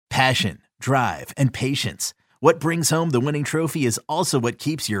Passion, drive, and patience. What brings home the winning trophy is also what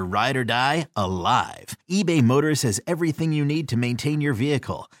keeps your ride or die alive. eBay Motors has everything you need to maintain your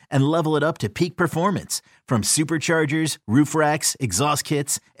vehicle and level it up to peak performance, from superchargers, roof racks, exhaust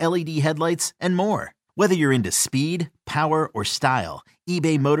kits, LED headlights, and more. Whether you're into speed, power, or style,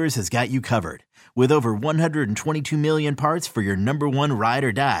 eBay Motors has got you covered. With over 122 million parts for your number one ride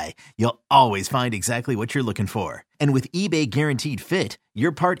or die, you'll always find exactly what you're looking for. And with eBay Guaranteed Fit,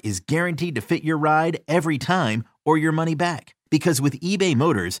 your part is guaranteed to fit your ride every time or your money back. Because with eBay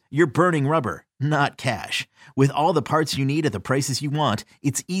Motors, you're burning rubber, not cash. With all the parts you need at the prices you want,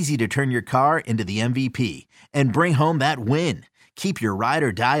 it's easy to turn your car into the MVP and bring home that win. Keep your ride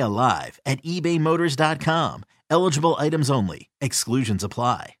or die alive at ebaymotors.com. Eligible items only. Exclusions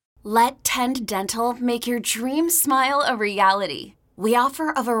apply. Let Tend Dental make your dream smile a reality. We offer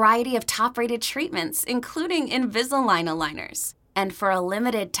a variety of top-rated treatments, including Invisalign aligners. And for a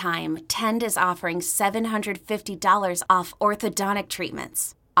limited time, Tend is offering $750 off orthodontic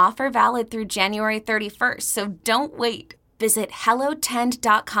treatments. Offer valid through January 31st, so don't wait. Visit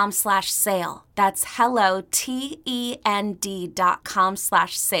hellotend.com/sale. That's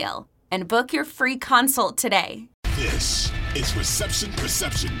hellotend.com/sale. And book your free consult today. This is Reception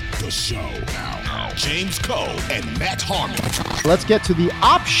Perception, the show. Now, James Koh and Matt Harmon. Let's get to the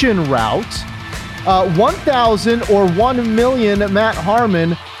option route. 1,000 or 1 million, Matt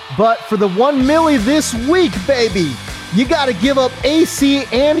Harmon. But for the 1 milli this week, baby, you got to give up AC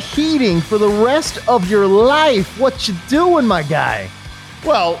and heating for the rest of your life. What you doing, my guy?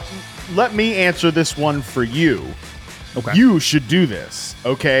 Well, let me answer this one for you. Okay. You should do this,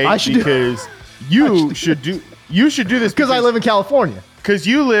 okay? I should because you should do this because I live in California. Because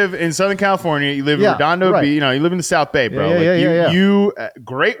you live in Southern California, you live in Redondo Beach, you live in the South Bay, bro. You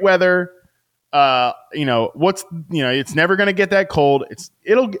great weather. It's never going to get that cold.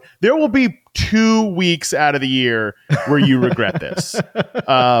 There will be 2 weeks out of the year where you regret this.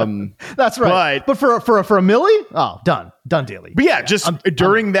 That's right. But for a milli, done dealy. But yeah,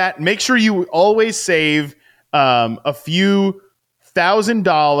 during that, make sure you always save a few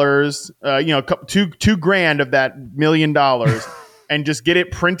 $1,000, $2,000 of that $1 million. And just get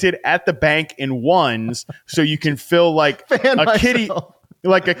it printed at the bank in ones, so you can fill like a kitty.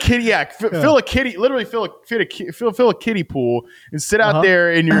 Like a kitty, fill a kitty, literally fill a kiddie pool and sit out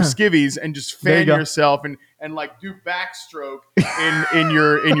there in your skivvies and just fan yourself and like do backstroke in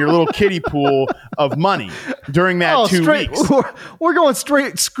your little kiddie pool of money during that 2 weeks. We're going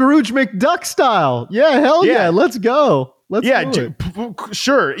straight Scrooge McDuck style. Yeah, hell yeah, let's go. Let's do it.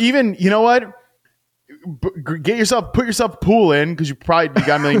 Sure. Even, you know what? Put yourself a pool in, because you got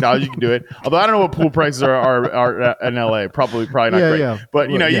 $1 million. You can do it. Although I don't know what pool prices are in LA. Probably not great. Yeah. But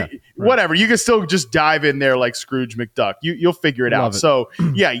whatever. You can still just dive in there like Scrooge McDuck. You'll figure it out. So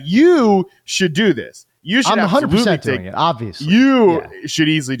you should do this. You should. I'm 100% doing it. Obviously, you should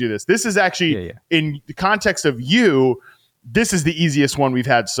easily do this. This is actually in the context of you. This is the easiest one we've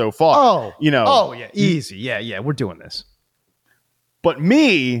had so far. Easy. Yeah, we're doing this. But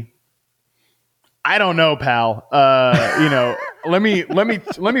me, I don't know, pal. Let me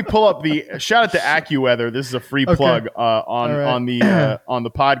pull up the shout out to AccuWeather. This is a free plug on the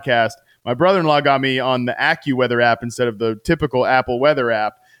podcast. My brother-in-law got me on the AccuWeather app instead of the typical Apple Weather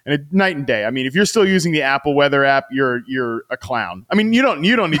app, and night and day. I mean, if you're still using the Apple Weather app, you're a clown. I mean, you don't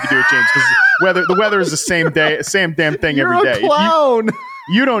need to do it, James, because the weather is the same damn thing every day. You're a clown.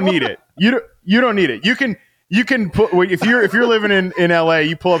 You don't need it. You don't need it. You can put, if you're living in LA,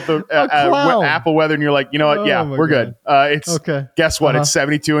 you pull up the Apple Weather and you're like, you know what? Yeah, we're good. Guess what? It's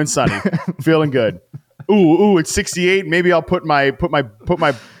 72 and sunny. Feeling good. Ooh, it's 68. Maybe I'll put my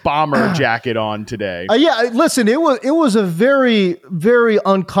bomber jacket on today. Listen, it was a very, very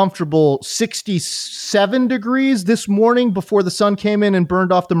uncomfortable 67 degrees this morning before the sun came in and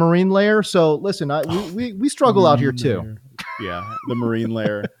burned off the marine layer. So listen, we struggle out here too. Yeah, the marine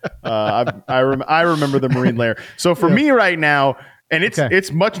layer. I remember the marine layer. So for me right now, and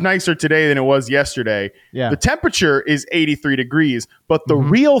it's much nicer today than it was yesterday. Yeah. The temperature is 83 degrees, but the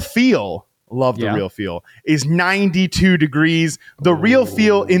real feel, real feel, is 92 degrees. The real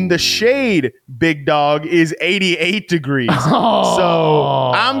feel in the shade, big dog, is 88 degrees.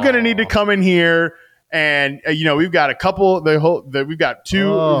 So I'm going to need to come in here. And, we've got we've got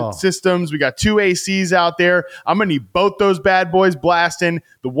two systems. We got 2 ACs out there. I'm going to need both those bad boys blasting.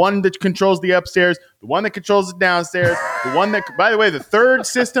 The one that controls the upstairs, the one that controls the downstairs, the one that, by the way, the third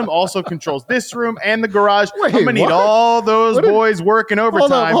system also controls this room and the garage. I'm going to need all those boys working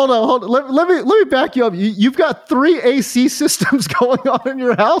overtime. Hold on. Let me back you up. You've got 3 AC systems going on in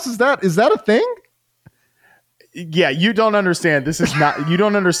your house. Is that a thing? Yeah, you don't understand. You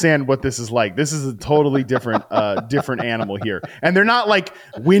don't understand what this is like. This is a totally different animal here. And they're not like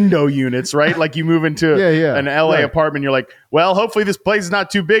window units, right? Like you move into an LA apartment, you're like, well, hopefully this place is not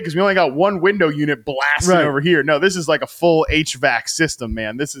too big because we only got one window unit blasting over here. No, this is like a full HVAC system,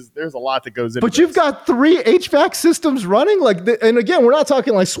 man. There's a lot that goes into But you've got 3 HVAC systems running? And again, we're not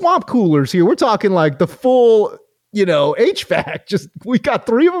talking like swamp coolers here. We're talking like the full HVAC. We got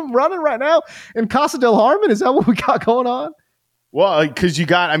 3 of them running right now in Casa del Harmon. Is that what we got going on? Well, because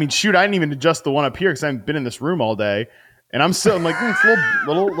I didn't even adjust the one up here because I haven't been in this room all day, and I'm still like it's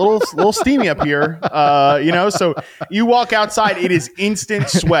a little steamy up here. So you walk outside, it is instant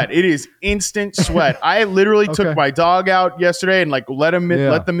sweat. It is instant sweat. I literally took my dog out yesterday and like let them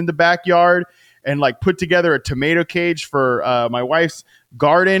in the backyard and like put together a tomato cage for my wife's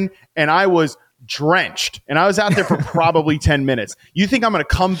garden, and I was drenched, and I was out there for probably 10 minutes. You think I'm going to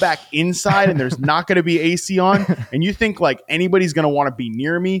come back inside and there's not going to be AC on, and you think like anybody's going to want to be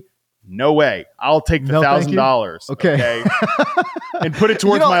near me? No way. I'll take the $1,000 okay? And put it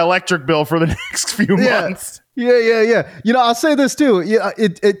towards my electric bill for the next few months. Yeah. I'll say this too. Yeah,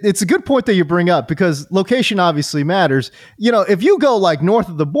 it's a good point that you bring up because location obviously matters. If you go like north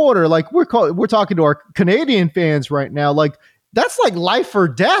of the border, like we're talking to our Canadian fans right now, like that's like life or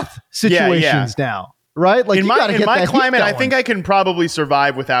death situations now, right? Like in my climate, I think I can probably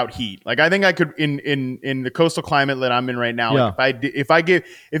survive without heat. Like I think I could in the coastal climate that I'm in right now. Like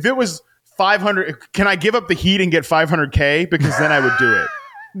if it was 500, can I give up the heat and get 500K? Because then I would do it.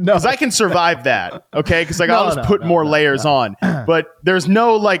 No, because I can survive that. Okay, because I'll just put more layers on. But there's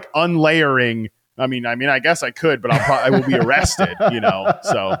no like unlayering. I mean, I guess I could, but I will be arrested.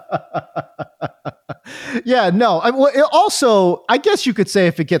 So. Yeah, no. Also, I guess you could say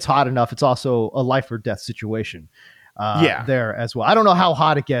if it gets hot enough, it's also a life or death situation. There as well. I don't know how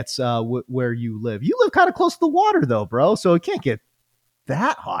hot it gets where you live. You live kind of close to the water, though, bro. So it can't get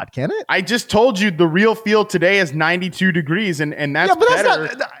that hot, can it? I just told you the real feel today is 92 degrees, and that's better.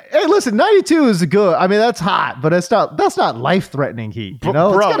 That's not, hey, listen, 92 is good. I mean, that's hot, but that's not life-threatening heat.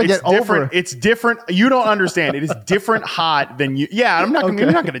 Bro, it's different. It's different. You don't understand. It is different hot than you. Yeah, you're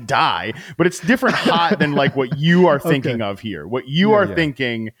not going to die, but it's different hot than like what you are thinking of here. What you are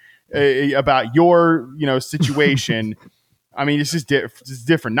thinking about your situation. I mean, it's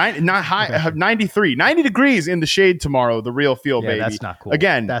different. 90 degrees in the shade tomorrow. The real feel, baby. That's not cool.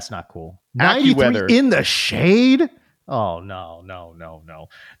 Again, that's not cool. 93 weather in the shade. Oh no.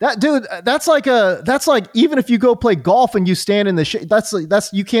 That's like even if you go play golf and you stand in the shade, that's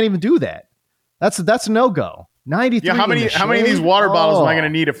you can't even do that. That's a no go. 93. Yeah, how many of these water bottles am I going to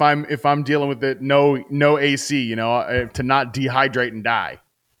need if I'm dealing with it? No AC, to not dehydrate and die.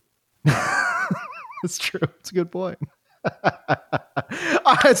 That's true. It's a good point.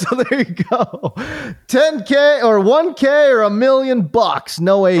 All right, so there you go. 10K or 1K or $1 million.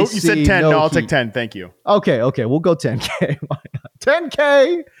 No AC. Oh, you said 10. No, I'll take 10. Thank you. Okay. We'll go 10K.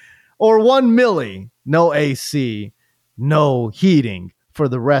 10K or 1 milli. No AC, no heating for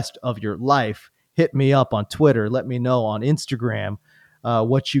the rest of your life. Hit me up on Twitter. Let me know on Instagram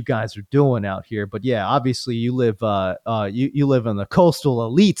what you guys are doing out here. But yeah, obviously you live you live in the coastal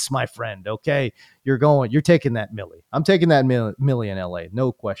elites, my friend. Okay, you're taking that milli. I'm taking that milli in LA,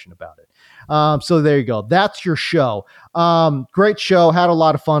 no question about it. So there you go. That's your show. Great show. Had a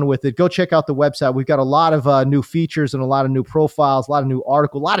lot of fun with it. Go check out the website. We've got a lot of new features and a lot of new profiles, a lot of new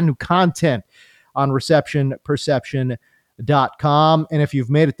articles, a lot of new content on receptionperception.com. And if you've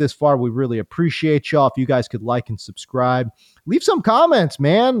made it this far, we really appreciate y'all. If you guys could like and subscribe, leave some comments,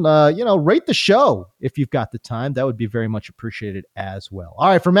 man. Rate the show if you've got the time. That would be very much appreciated as well. All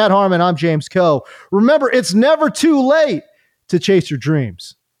right, for Matt Harmon, I'm James Coe. Remember, it's never too late to chase your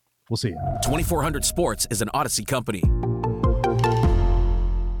dreams. We'll see you. 2400 Sports is an Odyssey company.